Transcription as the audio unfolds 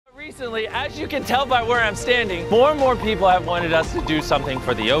Recently, as you can tell by where I'm standing, more and more people have wanted us to do something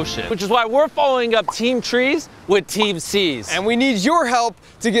for the ocean, which is why we're following up Team Trees with Team Seas. And we need your help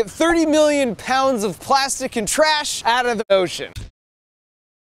to get 30 million pounds of plastic and trash out of the ocean.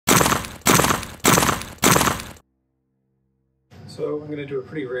 So I'm going to do a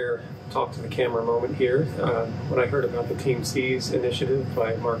pretty rare talk to the camera moment here. When I heard about the Team Seas initiative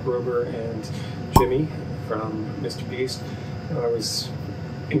by Mark Rober and Jimmy from Mr. Beast, I was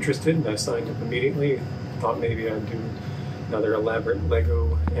interested and I signed up immediately. Thought maybe I'd do another elaborate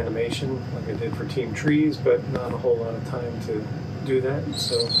Lego animation like I did for Team Trees, but not a whole lot of time to do that,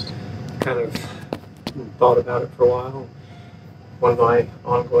 so kind of thought about it for a while. One of my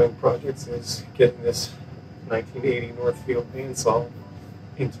ongoing projects is getting this 1980 Northfield Bandsaw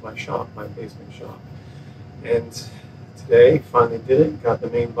into my shop, my basement shop. And today, finally did it, got the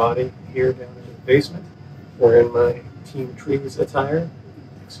main body here down in the basement. We're in my Team Trees attire,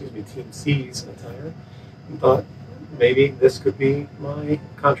 Team Seas attire, and thought maybe this could be my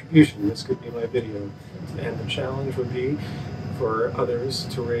contribution, this could be my video. And the challenge would be for others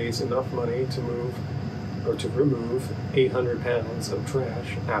to raise enough money to move, or to remove 800 pounds of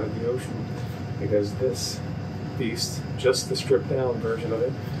trash out of the ocean, because this beast, just the stripped down version of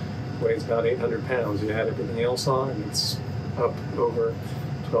it, weighs about 800 pounds. You add everything else on and it's up over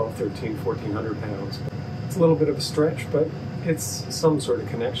 12, 13, 1400 pounds. It's a little bit of a stretch, but it's some sort of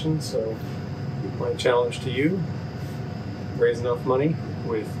connection. So my challenge to you, raise enough money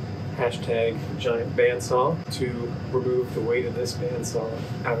with hashtag giant bandsaw to remove the weight of this bandsaw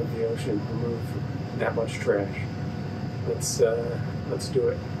out of the ocean, remove that much trash. Let's do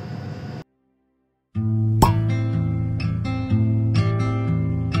it.